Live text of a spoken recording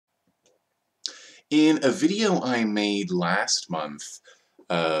In a video I made last month,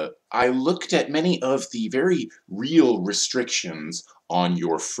 I looked at many of the very real restrictions on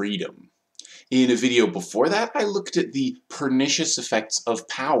your freedom. In a video before that, I looked at the pernicious effects of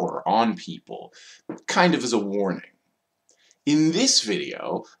power on people, kind of as a warning. In this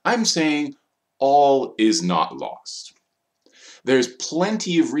video, I'm saying all is not lost. There's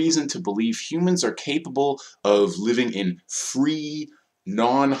plenty of reason to believe humans are capable of living in free,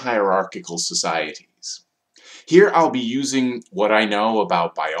 non-hierarchical societies. Here I'll be using what I know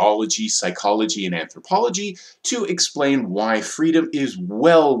about biology, psychology, and anthropology to explain why freedom is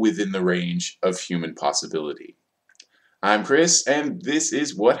well within the range of human possibility. I'm Chris, and this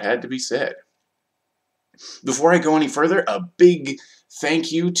is What Had to Be Said. Before I go any further, a big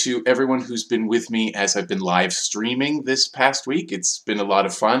thank you to everyone who's been with me as I've been live streaming this past week. It's been a lot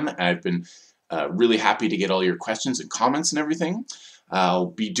of fun. I've been really happy to get all your questions and comments and everything. I'll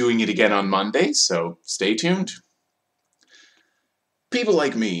be doing it again on Monday, so stay tuned. People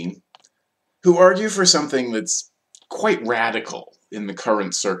like me, who argue for something that's quite radical in the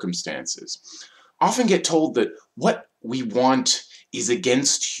current circumstances, often get told that what we want is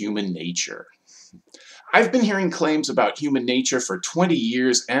against human nature. I've been hearing claims about human nature for 20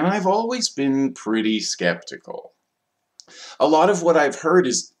 years, and I've always been pretty skeptical. A lot of what I've heard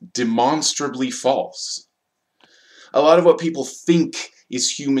is demonstrably false. A lot of what people think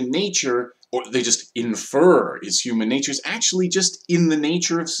is human nature, or they just infer is human nature, is actually just in the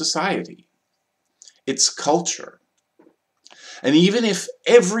nature of society. It's culture. And even if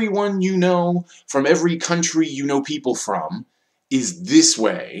everyone you know from every country you know people from is this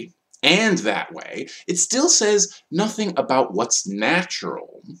way and that way, it still says nothing about what's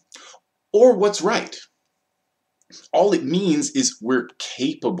natural or what's right. All it means is we're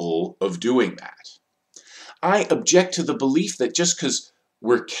capable of doing that. I object to the belief that just because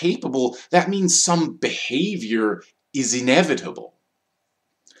we're capable, that means some behavior is inevitable.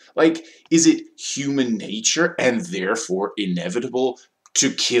 Like, is it human nature and therefore inevitable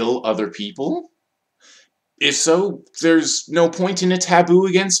to kill other people? If so, there's no point in a taboo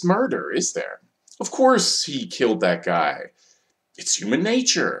against murder, is there? Of course he killed that guy. It's human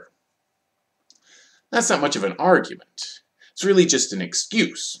nature. That's not much of an argument. It's really just an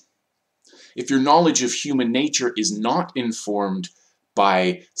excuse. If your knowledge of human nature is not informed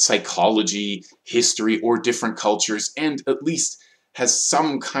by psychology, history, or different cultures, and at least has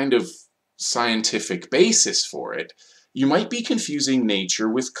some kind of scientific basis for it, you might be confusing nature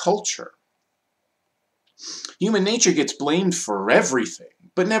with culture. Human nature gets blamed for everything,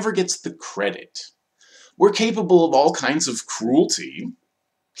 but never gets the credit. We're capable of all kinds of cruelty,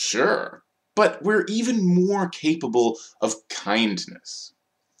 sure, but we're even more capable of kindness.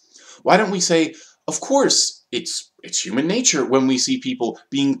 Why don't we say, of course, it's human nature when we see people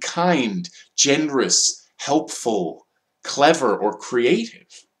being kind, generous, helpful, clever, or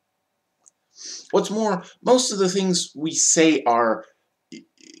creative. What's more, most of the things we say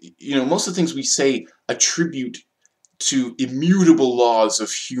attribute to immutable laws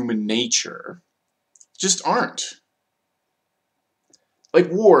of human nature just aren't.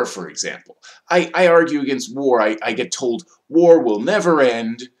 Like war, for example. I argue against war. I get told war will never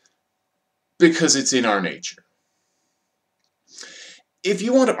end because it's in our nature. If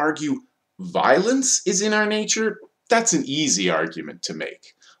you want to argue violence is in our nature, that's an easy argument to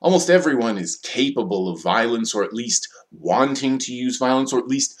make. Almost everyone is capable of violence, or at least wanting to use violence, or at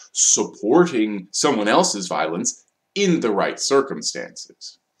least supporting someone else's violence in the right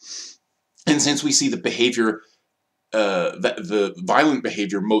circumstances. And since we see the behavior, the violent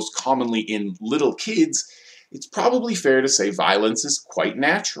behavior most commonly in little kids, it's probably fair to say violence is quite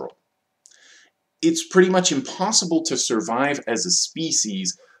natural. It's pretty much impossible to survive as a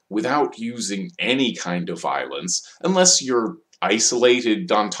species without using any kind of violence, unless you're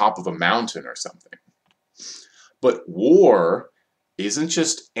isolated on top of a mountain or something. But war isn't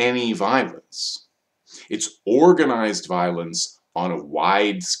just any violence. It's organized violence on a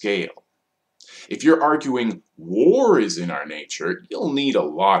wide scale. If you're arguing war is in our nature, you'll need a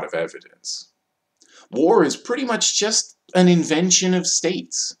lot of evidence. War is pretty much just an invention of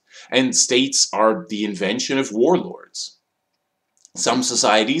states, and states are the invention of warlords. Some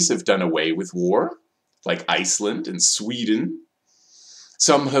societies have done away with war, like Iceland and Sweden.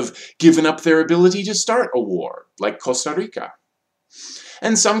 Some have given up their ability to start a war, like Costa Rica.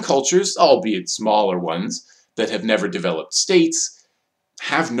 And some cultures, albeit smaller ones, that have never developed states,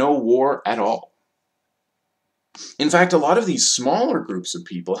 have no war at all. In fact, a lot of these smaller groups of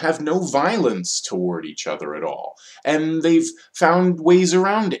people have no violence toward each other at all, and they've found ways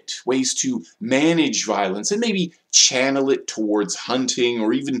around it, ways to manage violence and maybe channel it towards hunting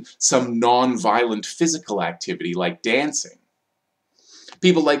or even some non-violent physical activity like dancing.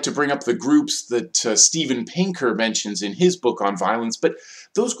 People like to bring up the groups that Steven Pinker mentions in his book on violence, but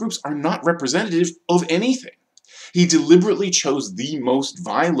those groups are not representative of anything. He deliberately chose the most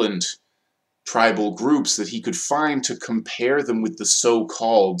violent tribal groups that he could find to compare them with the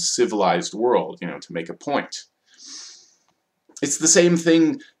so-called civilized world, to make a point. It's the same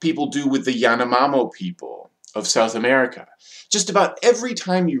thing people do with the Yanomamo people of South America. Just about every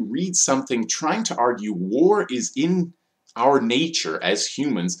time you read something trying to argue war is in our nature as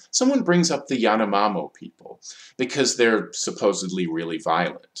humans, someone brings up the Yanomamo people because they're supposedly really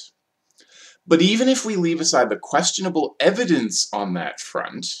violent. But even if we leave aside the questionable evidence on that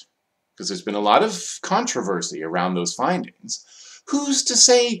front, because there's been a lot of controversy around those findings, who's to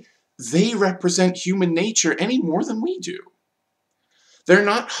say they represent human nature any more than we do? They're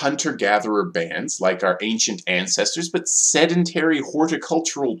not hunter-gatherer bands like our ancient ancestors, but sedentary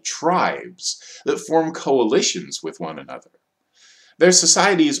horticultural tribes that form coalitions with one another. Their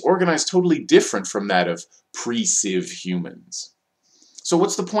society is organized totally different from that of pre-Civ humans. So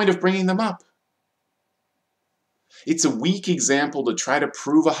what's the point of bringing them up? It's a weak example to try to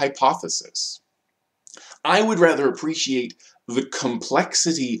prove a hypothesis. I would rather appreciate the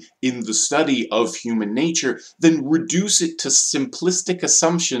complexity in the study of human nature than reduce it to simplistic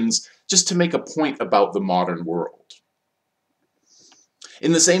assumptions just to make a point about the modern world.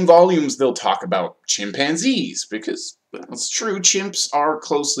 In the same volumes, they'll talk about chimpanzees, because, well, it's true, chimps are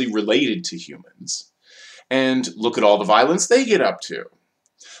closely related to humans. And look at all the violence they get up to.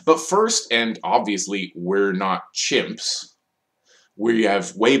 But first, and obviously, we're not chimps. We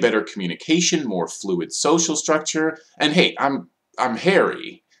have way better communication, more fluid social structure, and hey, I'm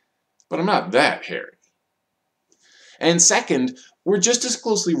hairy, but I'm not that hairy. And second, we're just as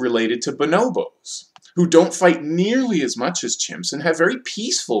closely related to bonobos, who don't fight nearly as much as chimps and have very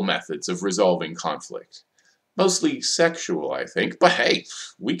peaceful methods of resolving conflict. Mostly sexual, I think, but hey,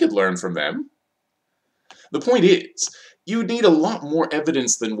 we could learn from them. The point is, you would need a lot more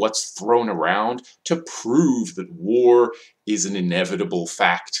evidence than what's thrown around to prove that war is an inevitable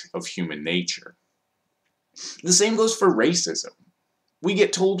fact of human nature. The same goes for racism. We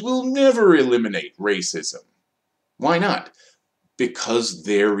get told we'll never eliminate racism. Why not? Because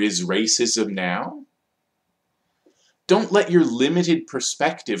there is racism now? Don't let your limited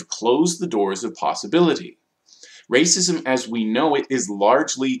perspective close the doors of possibility. Racism as we know it is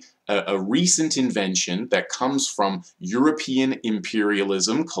largely a recent invention that comes from European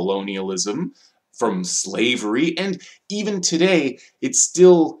imperialism, colonialism, from slavery, and even today it's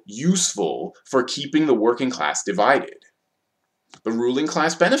still useful for keeping the working class divided. The ruling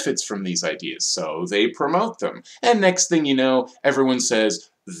class benefits from these ideas, so they promote them. And next thing you know, everyone says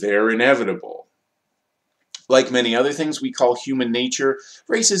they're inevitable. Like many other things we call human nature,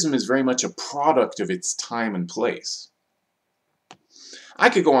 racism is very much a product of its time and place. I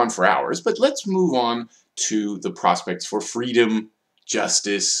could go on for hours, but let's move on to the prospects for freedom,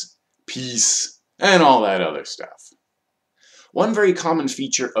 justice, peace, and all that other stuff. One very common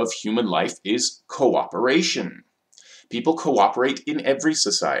feature of human life is cooperation. People cooperate in every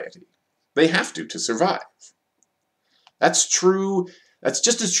society. They have to survive. That's true. That's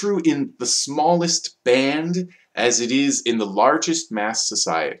just as true in the smallest band as it is in the largest mass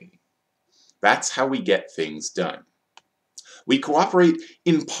society. That's how we get things done. We cooperate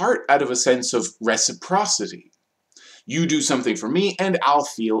in part out of a sense of reciprocity. You do something for me and I'll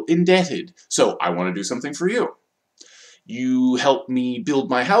feel indebted, so I want to do something for you. You help me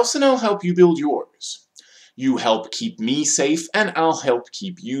build my house and I'll help you build yours. You help keep me safe and I'll help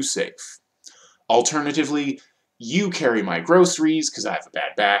keep you safe. Alternatively, you carry my groceries because I have a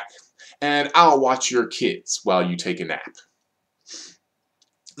bad back, and I'll watch your kids while you take a nap.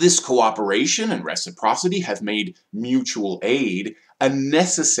 This cooperation and reciprocity have made mutual aid a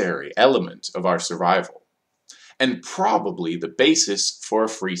necessary element of our survival, and probably the basis for a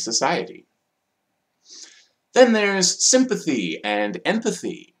free society. Then there's sympathy and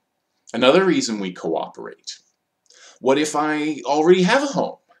empathy, another reason we cooperate. What if I already have a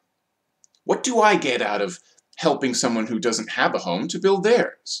home? What do I get out of helping someone who doesn't have a home to build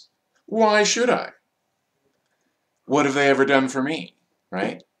theirs? Why should I? What have they ever done for me,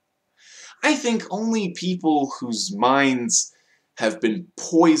 right? I think only people whose minds have been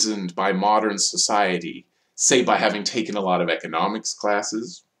poisoned by modern society, say by having taken a lot of economics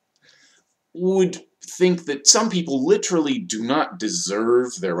classes, would think that some people literally do not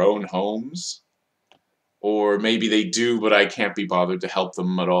deserve their own homes. Or maybe they do, but I can't be bothered to help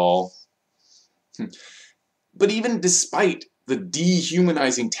them at all. But even despite the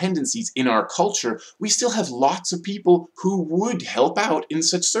dehumanizing tendencies in our culture, we still have lots of people who would help out in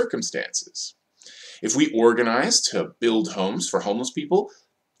such circumstances. If we organize to build homes for homeless people,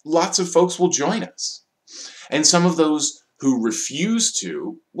 lots of folks will join us. And some of those who refuse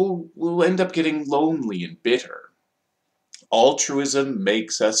to will end up getting lonely and bitter. Altruism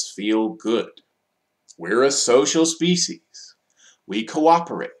makes us feel good. We're a social species. We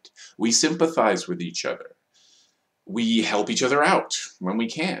cooperate. We sympathize with each other. We help each other out when we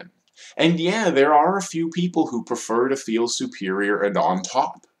can. And yeah, there are a few people who prefer to feel superior and on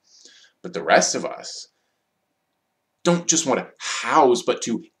top. But the rest of us don't just want to house, but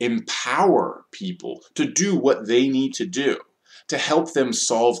to empower people to do what they need to do to help them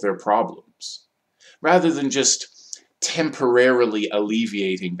solve their problems, rather than just temporarily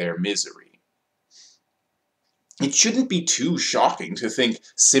alleviating their misery. It shouldn't be too shocking to think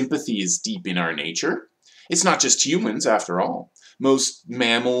sympathy is deep in our nature. It's not just humans, after all. Most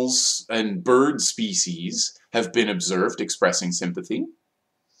mammals and bird species have been observed expressing sympathy.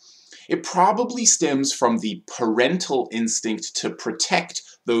 It probably stems from the parental instinct to protect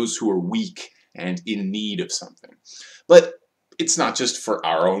those who are weak and in need of something. But it's not just for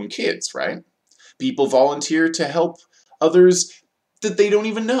our own kids, right? People volunteer to help others that they don't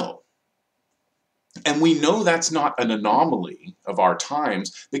even know. And we know that's not an anomaly of our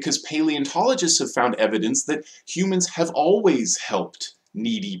times because paleontologists have found evidence that humans have always helped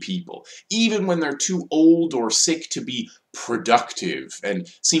needy people, even when they're too old or sick to be productive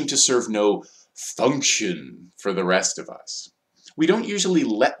and seem to serve no function for the rest of us. We don't usually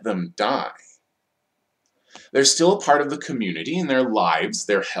let them die. They're still a part of the community, and their lives,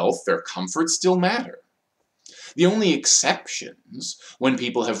 their health, their comfort still matter. The only exceptions, when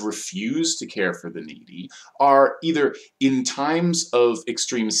people have refused to care for the needy, are either in times of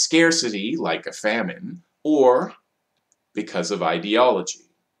extreme scarcity, like a famine, or because of ideology.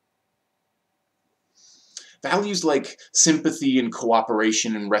 Values like sympathy and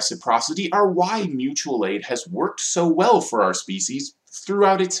cooperation and reciprocity are why mutual aid has worked so well for our species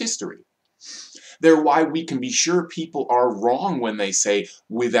throughout its history. They're why we can be sure people are wrong when they say,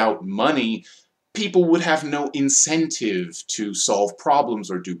 without money, people would have no incentive to solve problems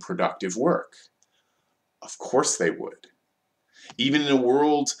or do productive work. Of course they would. Even in a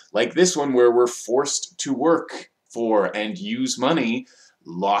world like this one where we're forced to work for and use money,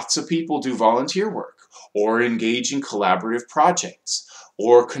 lots of people do volunteer work, or engage in collaborative projects,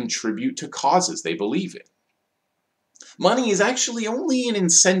 or contribute to causes they believe in. Money is actually only an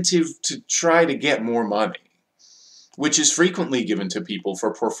incentive to try to get more money, which is frequently given to people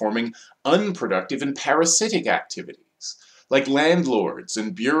for performing unproductive and parasitic activities, like landlords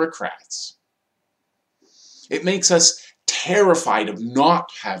and bureaucrats. It makes us terrified of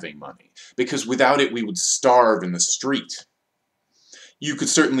not having money, because without it we would starve in the street. You could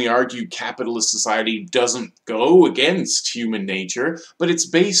certainly argue capitalist society doesn't go against human nature, but it's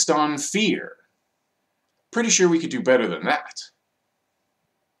based on fear. Pretty sure we could do better than that.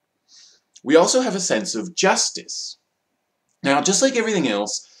 We also have a sense of justice. Now, just like everything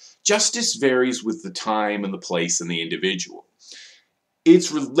else, justice varies with the time and the place and the individual.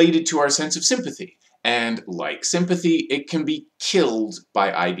 It's related to our sense of sympathy, and like sympathy, it can be killed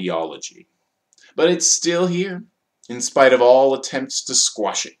by ideology. But it's still here, in spite of all attempts to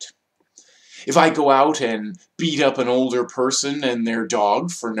squash it. If I go out and beat up an older person and their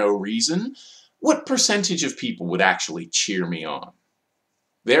dog for no reason, what percentage of people would actually cheer me on?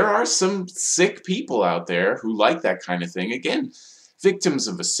 There are some sick people out there who like that kind of thing. Again, victims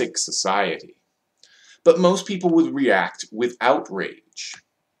of a sick society. But most people would react with outrage.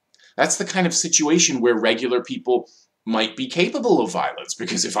 That's the kind of situation where regular people might be capable of violence,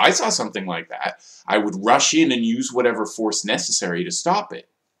 because if I saw something like that, I would rush in and use whatever force necessary to stop it.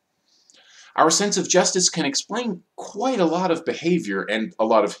 Our sense of justice can explain quite a lot of behavior and a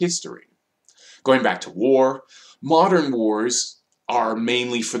lot of history. Going back to war, modern wars are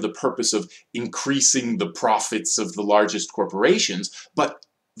mainly for the purpose of increasing the profits of the largest corporations, but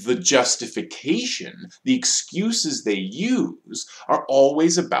the justification, the excuses they use, are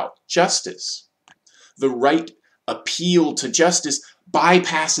always about justice. The right appeal to justice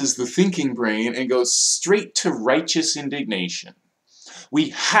bypasses the thinking brain and goes straight to righteous indignation. We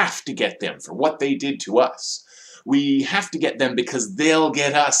have to get them for what they did to us. We have to get them because they'll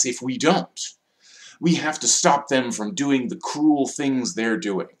get us if we don't. We have to stop them from doing the cruel things they're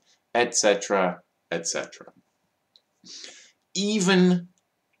doing, etc., etc. Even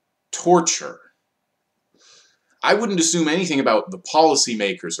torture. I wouldn't assume anything about the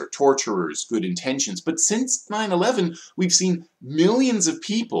policymakers or torturers' good intentions, but since 9/11, we've seen millions of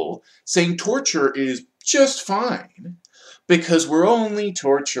people saying torture is just fine because we're only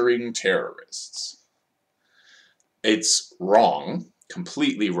torturing terrorists. It's wrong,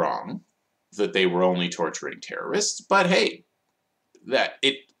 completely wrong, that they were only torturing terrorists, but hey,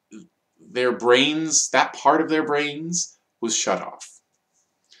 their brains, that part of their brains, was shut off.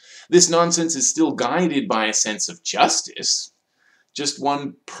 This nonsense is still guided by a sense of justice, just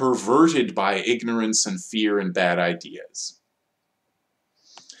one perverted by ignorance and fear and bad ideas.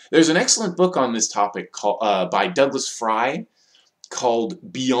 There's an excellent book on this topic by Douglas Fry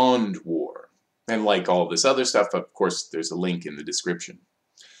called Beyond War. And like all this other stuff, of course, there's a link in the description.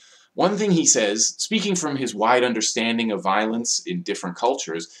 One thing he says, speaking from his wide understanding of violence in different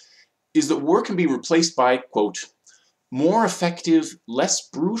cultures, is that war can be replaced by, quote, more effective, less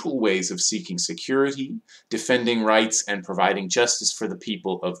brutal ways of seeking security, defending rights, and providing justice for the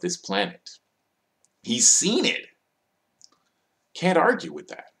people of this planet. He's seen it. Can't argue with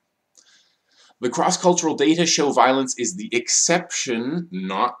that. The cross-cultural data show violence is the exception,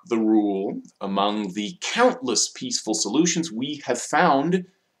 not the rule, among the countless peaceful solutions we have found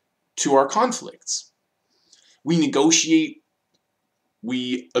to our conflicts. We negotiate.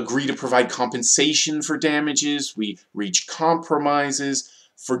 We agree to provide compensation for damages, we reach compromises,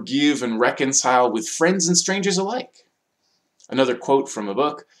 forgive and reconcile with friends and strangers alike. Another quote from a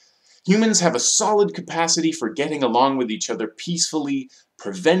book, humans have a solid capacity for getting along with each other peacefully,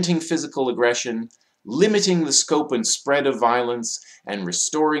 preventing physical aggression, limiting the scope and spread of violence, and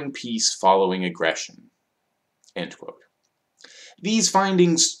restoring peace following aggression. End quote. These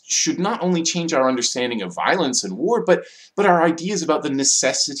findings should not only change our understanding of violence and war, but our ideas about the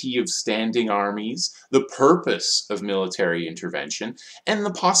necessity of standing armies, the purpose of military intervention, and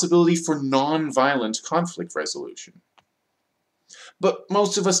the possibility for non-violent conflict resolution. But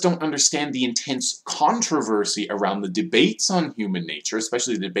most of us don't understand the intense controversy around the debates on human nature,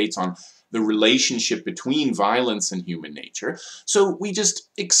 especially the debates on the relationship between violence and human nature, so we just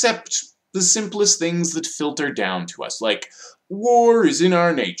accept the simplest things that filter down to us, like war is in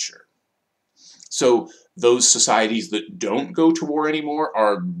our nature. So those societies that don't go to war anymore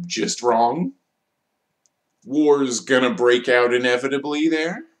are just wrong. War's gonna break out inevitably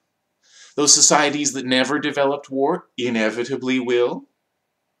there. Those societies that never developed war inevitably will.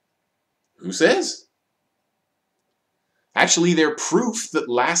 Who says? Actually, they're proof that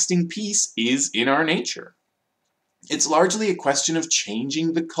lasting peace is in our nature. It's largely a question of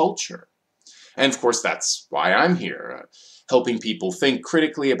changing the culture. And of course, that's why I'm here, helping people think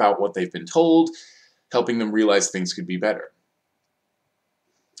critically about what they've been told, helping them realize things could be better.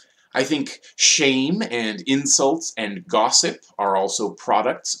 I think shame and insults and gossip are also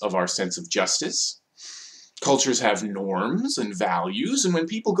products of our sense of justice. Cultures have norms and values, and when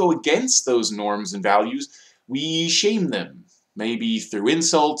people go against those norms and values, we shame them. Maybe through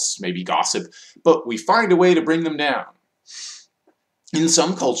insults, maybe gossip, but we find a way to bring them down. In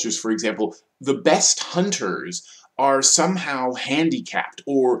some cultures, for example, the best hunters are somehow handicapped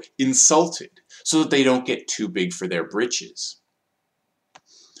or insulted so that they don't get too big for their britches.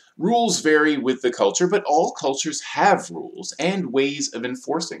 Rules vary with the culture, but all cultures have rules and ways of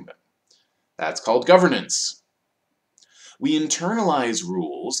enforcing them. That's called governance. We internalize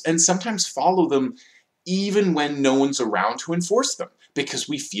rules and sometimes follow them even when no one's around to enforce them, because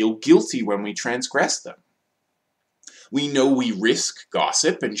we feel guilty when we transgress them. We know we risk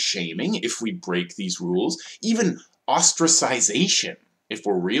gossip and shaming if we break these rules, even ostracization if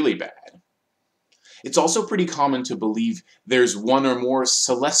we're really bad. It's also pretty common to believe there's one or more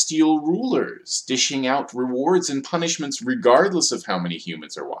celestial rulers dishing out rewards and punishments regardless of how many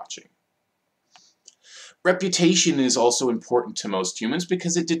humans are watching. Reputation is also important to most humans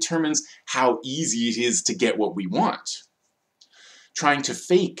because it determines how easy it is to get what we want. Trying to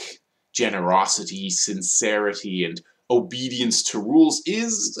fake generosity, sincerity, and obedience to rules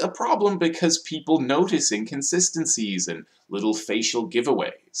is a problem because people notice inconsistencies and little facial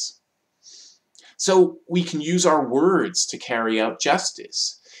giveaways. So we can use our words to carry out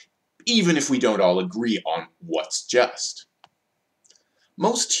justice, even if we don't all agree on what's just.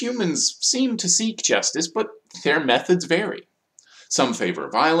 Most humans seem to seek justice, but their methods vary. Some favor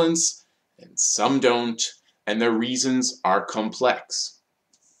violence, and some don't, and their reasons are complex.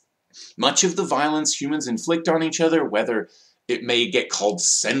 Much of the violence humans inflict on each other, whether it may get called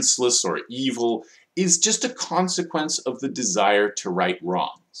senseless or evil, is just a consequence of the desire to right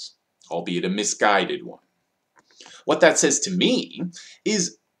wrongs, albeit a misguided one. What that says to me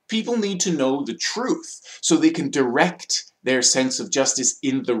is people need to know the truth so they can direct their sense of justice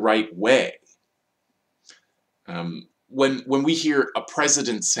in the right way. When we hear a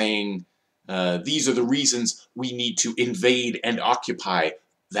president saying, these are the reasons we need to invade and occupy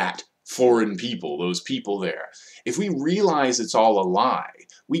that foreign people, those people there. If we realize it's all a lie,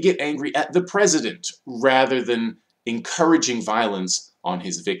 we get angry at the president rather than encouraging violence on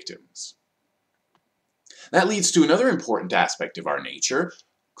his victims. That leads to another important aspect of our nature,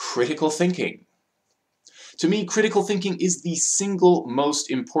 critical thinking. To me, critical thinking is the single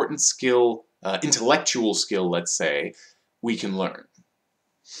most important skill, intellectual skill, let's say, we can learn.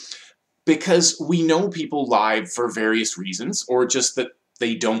 Because we know people lie for various reasons, or just that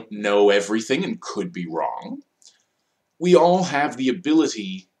they don't know everything and could be wrong. We all have the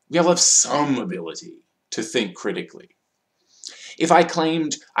ability, we all have some ability to think critically. If I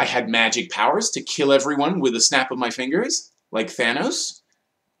claimed I had magic powers to kill everyone with a snap of my fingers, like Thanos,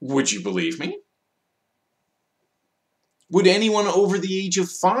 would you believe me? Would anyone over the age of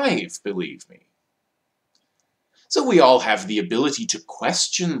 5 believe me? So we all have the ability to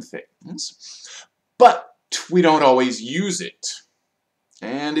question things, but we don't always use it.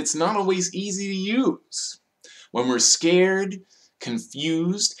 And it's not always easy to use. When we're scared,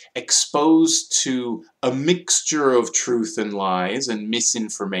 confused, exposed to a mixture of truth and lies and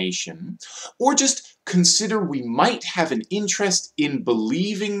misinformation, or just consider we might have an interest in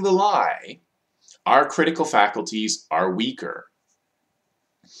believing the lie, our critical faculties are weaker.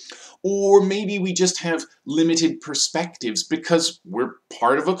 Or maybe we just have limited perspectives because we're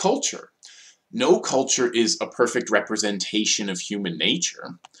part of a culture. No culture is a perfect representation of human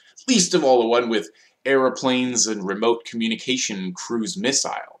nature, least of all the one with aeroplanes and remote communication cruise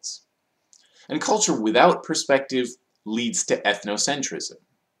missiles. And culture without perspective leads to ethnocentrism.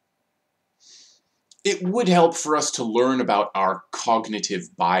 It would help for us to learn about our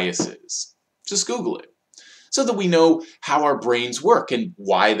cognitive biases. Just Google it, so that we know how our brains work and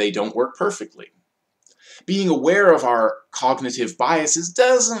why they don't work perfectly. Being aware of our cognitive biases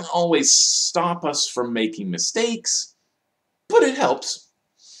doesn't always stop us from making mistakes, but it helps.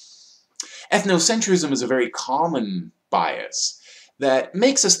 Ethnocentrism is a very common bias that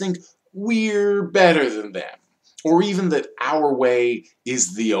makes us think we're better than them, or even that our way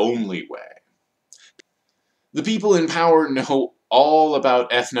is the only way. The people in power know all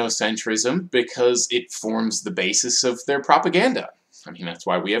about ethnocentrism because it forms the basis of their propaganda. I mean, that's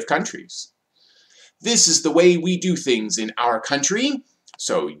why we have countries. This is the way we do things in our country,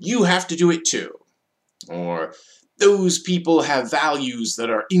 so you have to do it too. Or, those people have values that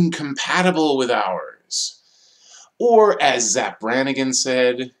are incompatible with ours. Or, as Zap Brannigan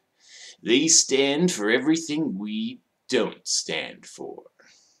said, they stand for everything we don't stand for.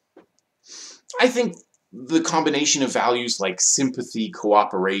 I think the combination of values like sympathy,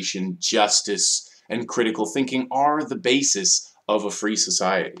 cooperation, justice, and critical thinking are the basis of a free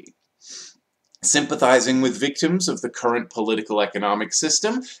society. Sympathizing with victims of the current political economic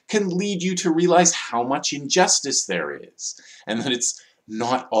system can lead you to realize how much injustice there is, and that it's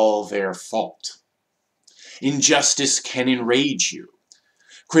not all their fault. Injustice can enrage you.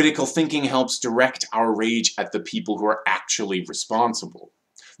 Critical thinking helps direct our rage at the people who are actually responsible,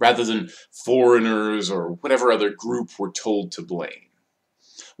 rather than foreigners or whatever other group we're told to blame.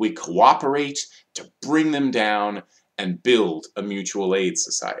 We cooperate to bring them down and build a mutual aid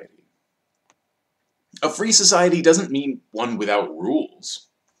society. A free society doesn't mean one without rules.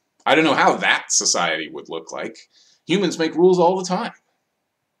 I don't know how that society would look like. Humans make rules all the time.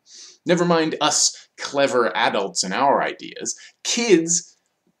 Never mind us clever adults and our ideas. Kids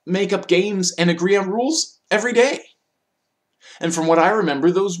make up games and agree on rules every day. And from what I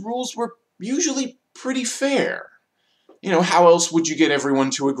remember, those rules were usually pretty fair. You know, how else would you get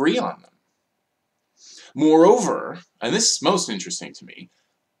everyone to agree on them? Moreover, and this is most interesting to me,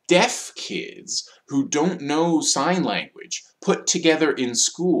 deaf kids who don't know sign language put together in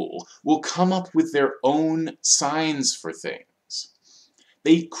school will come up with their own signs for things.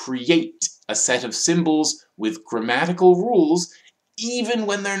 They create a set of symbols with grammatical rules even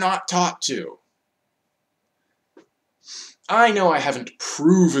when they're not taught to. I know I haven't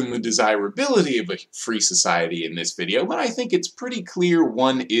proven the desirability of a free society in this video, but I think it's pretty clear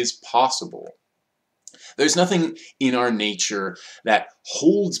one is possible. There's nothing in our nature that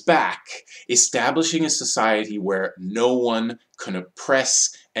holds back establishing a society where no one can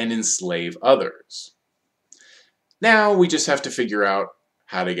oppress and enslave others. Now we just have to figure out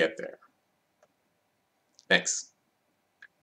how to get there. Thanks.